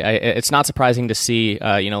 obviously, it's not surprising to see,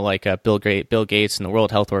 Bill Gates and the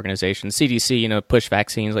World Health Organization, CDC, push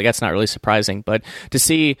vaccines. Like that's not really surprising, but to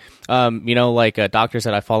see, doctors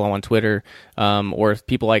that I follow on Twitter, or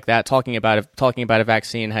people like that talking about a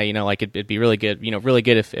vaccine, how it'd be really good, really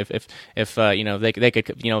good if they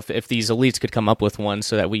could, if these elites could come up with one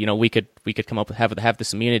so that we could come up with have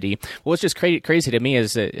this immunity. What's just crazy to me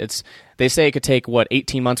is that they say it could take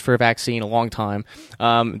 18 months for a vaccine, a long time.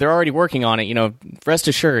 They're already working on it. Rest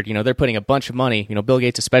assured, they're putting a bunch of money. Bill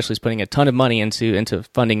Gates especially is putting a ton of money into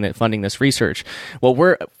funding this research. Well,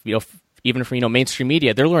 we're even from mainstream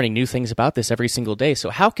media, they're learning new things about this every single day.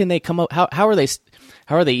 So how can they come up? How are they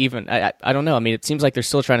even? I don't know. I mean, it seems like they're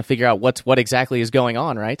still trying to figure out what exactly is going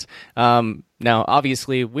on, right? Now,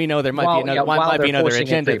 obviously, we know there might be another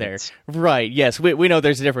agenda there, right? Yes, we know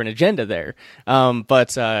there's a different agenda there.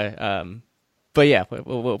 But yeah,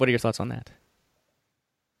 what are your thoughts on that?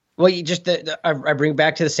 Well, I bring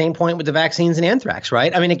back to the same point with the vaccines and anthrax,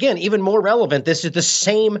 right? I mean, again, even more relevant, this is the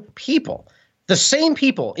same people. The same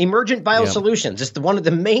people, Emergent Biosolutions, is one of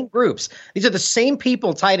the main groups. These are the same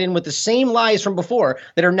people tied in with the same lies from before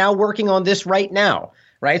that are now working on this right now,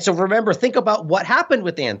 right? So remember, think about what happened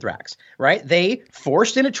with anthrax, right? They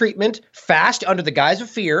forced in a treatment fast under the guise of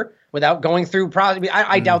fear without going through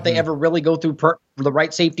I doubt they ever really go through the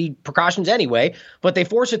right safety precautions anyway, but they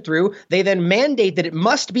force it through. They then mandate that it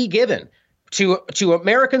must be given to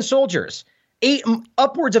American soldiers.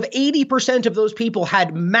 Upwards of 80% of those people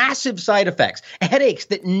had massive side effects, headaches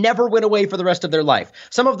that never went away for the rest of their life.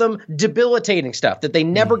 Some of them debilitating stuff that they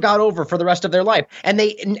never got over for the rest of their life. And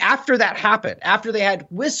after that happened, after they had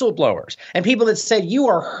whistleblowers and people that said, you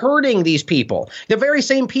are hurting these people, the very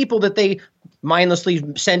same people that they mindlessly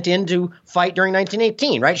sent in to fight during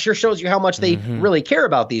 1918, right? Sure shows you how much they really care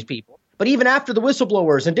about these people. But even after the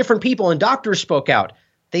whistleblowers and different people and doctors spoke out,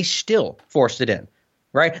 they still forced it in.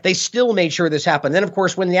 Right? They still made sure this happened. Then, of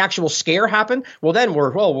course, when the actual scare happened, well, then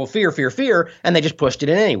we'll fear, and they just pushed it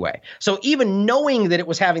in anyway. So even knowing that it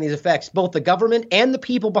was having these effects, both the government and the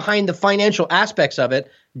people behind the financial aspects of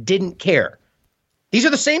it didn't care. These are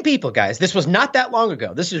the same people, guys. This was not that long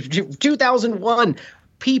ago. This is 2001.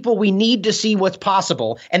 People, we need to see what's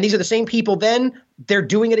possible. And these are the same people then. They're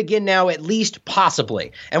doing it again now, at least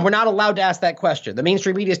possibly. And we're not allowed to ask that question. The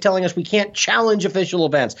mainstream media is telling us we can't challenge official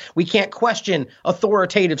events. We can't question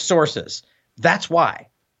authoritative sources. That's why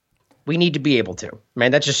we need to be able to.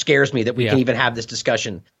 Man, that just scares me that we can even have this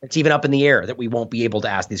discussion. It's even up in the air that we won't be able to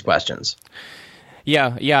ask these questions.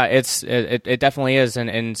 Yeah, it definitely is,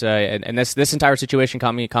 and this entire situation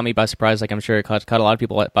caught me by surprise. Like I'm sure it caught a lot of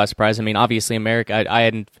people by surprise. I mean, obviously America,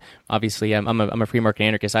 I'm a free market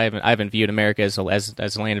anarchist. I haven't viewed America as the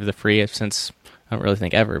land of the free since I don't really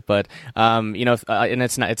think ever. But and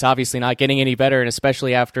it's obviously not getting any better, and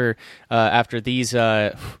especially after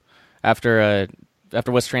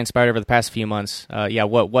what's transpired over the past few months.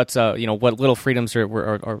 What little freedoms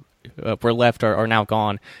were left are now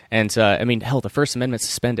gone, and I mean, hell, the First Amendment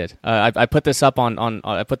suspended. I put this up on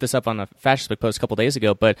a fascist post a couple days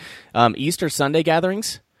ago, but Easter Sunday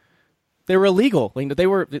gatherings, they were illegal. Like, it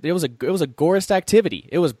was a agorist activity.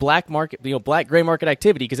 It was black gray market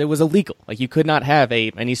activity because it was illegal. Like you could not have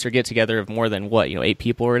an Easter get together of more than 8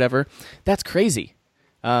 people or whatever. That's crazy.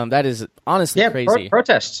 That is honestly crazy.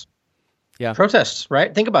 Protests. Yeah. Protests,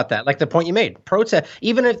 right? Think about that. Like the point you made. Protest,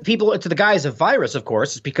 even if people, to the guise of virus, of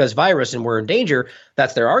course, it's because virus and we're in danger.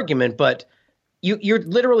 That's their argument. But you're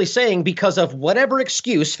literally saying because of whatever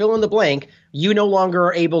excuse, fill in the blank, you no longer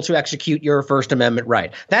are able to execute your First Amendment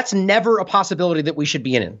right. That's never a possibility that we should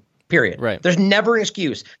be in. Period. Right. There's never an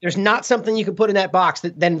excuse. There's not something you can put in that box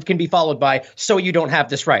that then can be followed by, so you don't have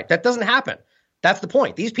this right. That doesn't happen. That's the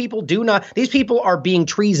point. These people are being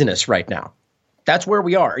treasonous right now. That's where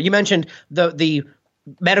we are. You mentioned the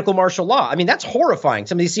medical martial law. I mean, that's horrifying.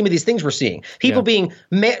 Some of these things we're seeing. People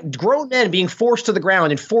grown men being forced to the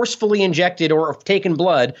ground and forcefully injected or taken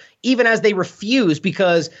blood, even as they refuse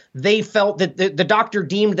because they felt that the doctor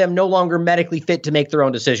deemed them no longer medically fit to make their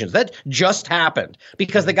own decisions. That just happened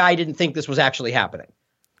because the guy didn't think this was actually happening.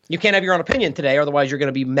 You can't have your own opinion today, otherwise you're going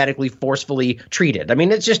to be medically forcefully treated. I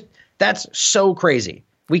mean, that's so crazy.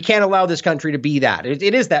 We can't allow this country to be that.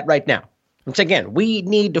 It is that right now. Once again, we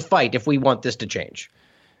need to fight if we want this to change.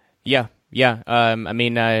 Yeah. I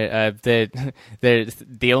mean, the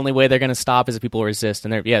only way they're going to stop is if people resist,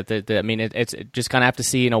 and it's just kind of have to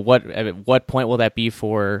see, what point will that be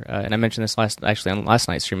for? And I mentioned this on last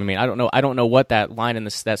night's stream. I mean, I don't know what that line in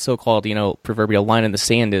that so-called proverbial line in the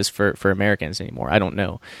sand is for Americans anymore. I don't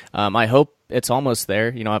know. I hope it's almost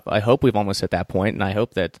there. I hope we've almost hit that point, and I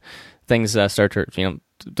hope that things start to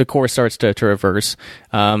the course starts to reverse,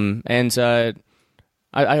 and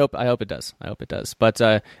I hope it does. I hope it does. But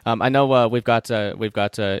I know we've got a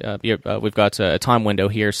time window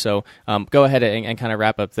here, so go ahead and kind of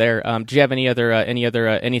wrap up there. Do you have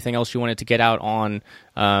anything else you wanted to get out on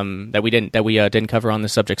that we didn't cover on the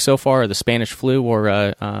subject so far, or the Spanish flu, or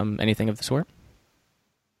anything of the sort?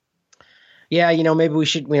 Yeah, maybe we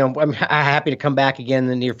should, I'm happy to come back again in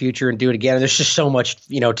the near future and do it again. There's just so much,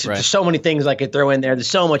 there's so many things I could throw in there. There's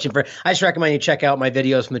so much information. I just recommend you check out my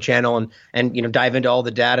videos from the channel and dive into all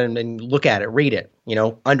the data and look at it, read it,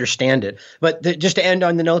 understand it. But just to end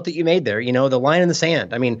on the note that you made there, the line in the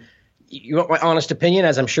sand. I mean, you want my honest opinion,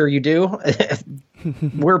 as I'm sure you do.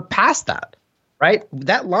 We're past that. Right?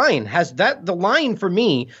 That line the line for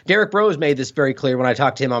me, Derek Rose made this very clear when I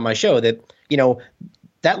talked to him on my show that,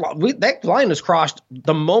 that line was crossed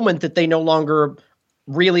the moment that they no longer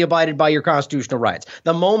really abided by your constitutional rights.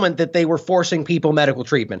 The moment that they were forcing people medical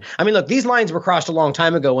treatment. I mean, look, these lines were crossed a long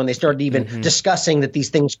time ago when they started even discussing that these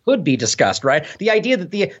things could be discussed, right? The idea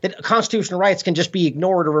that constitutional rights can just be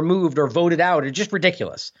ignored or removed or voted out is just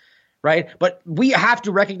ridiculous, right? But we have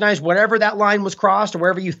to recognize whenever that line was crossed or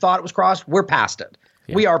wherever you thought it was crossed, we're past it.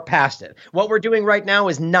 Yeah. We are past it. What we're doing right now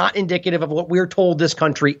is not indicative of what we're told this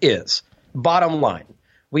country is. Bottom line.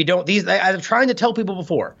 I'm trying to tell people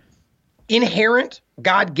before, inherent,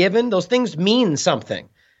 God-given, those things mean something,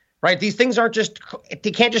 right? These things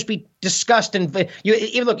they can't just be discussed. And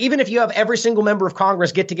even if you have every single member of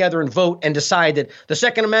Congress get together and vote and decide that the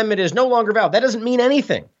Second Amendment is no longer valid, that doesn't mean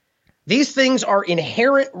anything. These things are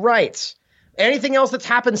inherent rights. Anything else that's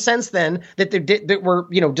happened since then that were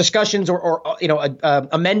discussions or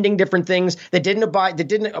amending different things that didn't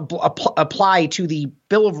apply to the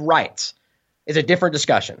Bill of Rights is a different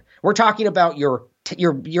discussion. We're talking about your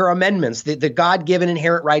amendments, the God-given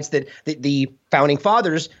inherent rights that the founding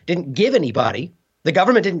fathers didn't give anybody. The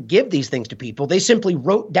government didn't give these things to people. They simply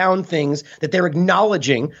wrote down things that they're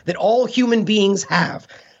acknowledging that all human beings have.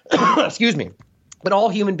 Excuse me. But all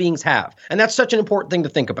human beings have. And that's such an important thing to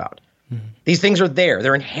think about. Mm-hmm. These things are there.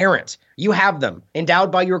 They're inherent. You have them.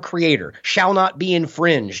 Endowed by your creator. Shall not be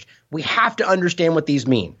infringed. We have to understand what these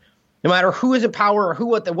mean. No matter who is in power or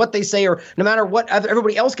what they say, or no matter what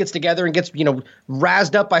everybody else gets together and gets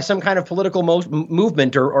razzed up by some kind of political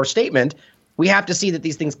movement or statement, we have to see that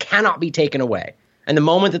these things cannot be taken away. And the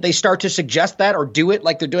moment that they start to suggest that or do it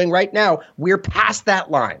like they're doing right now, we're past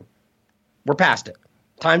that line. We're past it.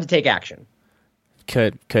 Time to take action.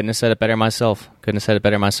 Couldn't have said it better myself.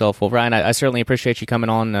 Well, Ryan, I certainly appreciate you coming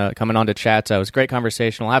on to chat. It was a great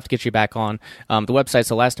conversation. We'll have to get you back on. The website's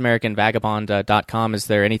thelastAmericanVagabond.com. Is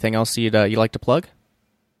there anything else you'd like to plug?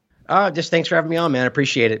 Just thanks for having me on, man. I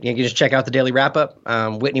appreciate it. You can just check out the Daily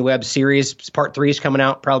Wrap-Up. Whitney Webb's series, Part 3 is coming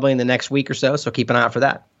out probably in the next week or so keep an eye out for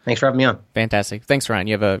that. Thanks for having me on. Fantastic. Thanks, Ryan.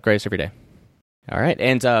 You have a great rest of your day. All right,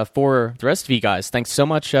 and for the rest of you guys, thanks so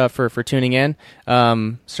much for tuning in.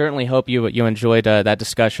 Certainly hope you enjoyed that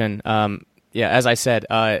discussion. As I said,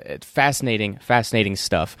 fascinating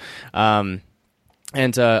stuff. And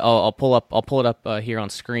I'll pull it up here on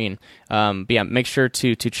screen. But yeah, make sure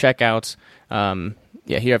to check out.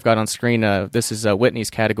 Here I've got on screen. This is Whitney's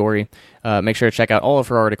category. Make sure to check out all of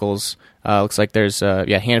her articles. Looks like there's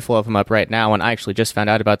a handful of them up right now, and I actually just found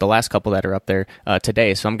out about the last couple that are up there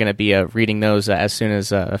today, so I'm going to be reading those as soon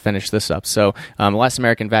as I finish this up. So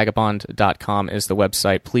LastAmericanVagabond.com is the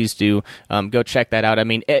website. Please do go check that out.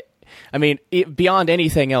 Beyond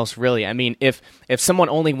anything else, really. I mean, if someone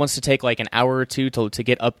only wants to take like an hour or two to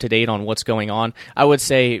get up to date on what's going on, I would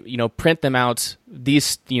say, print them out,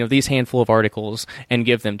 these handful of articles, and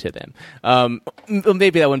give them to them.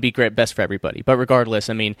 Maybe that wouldn't be best for everybody, but regardless,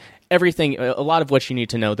 I mean, everything, a lot of what you need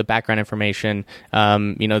to know, the background information,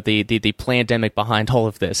 the pandemic behind all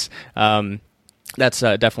of this. That's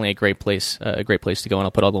definitely a great place to go, and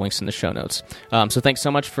I'll put all the links in the show notes. So thanks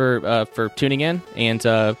so much for tuning in, and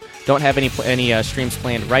don't have any streams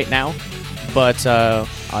planned right now, but I'll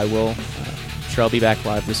be back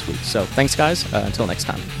live this week. So thanks, guys. Until next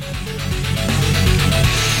time.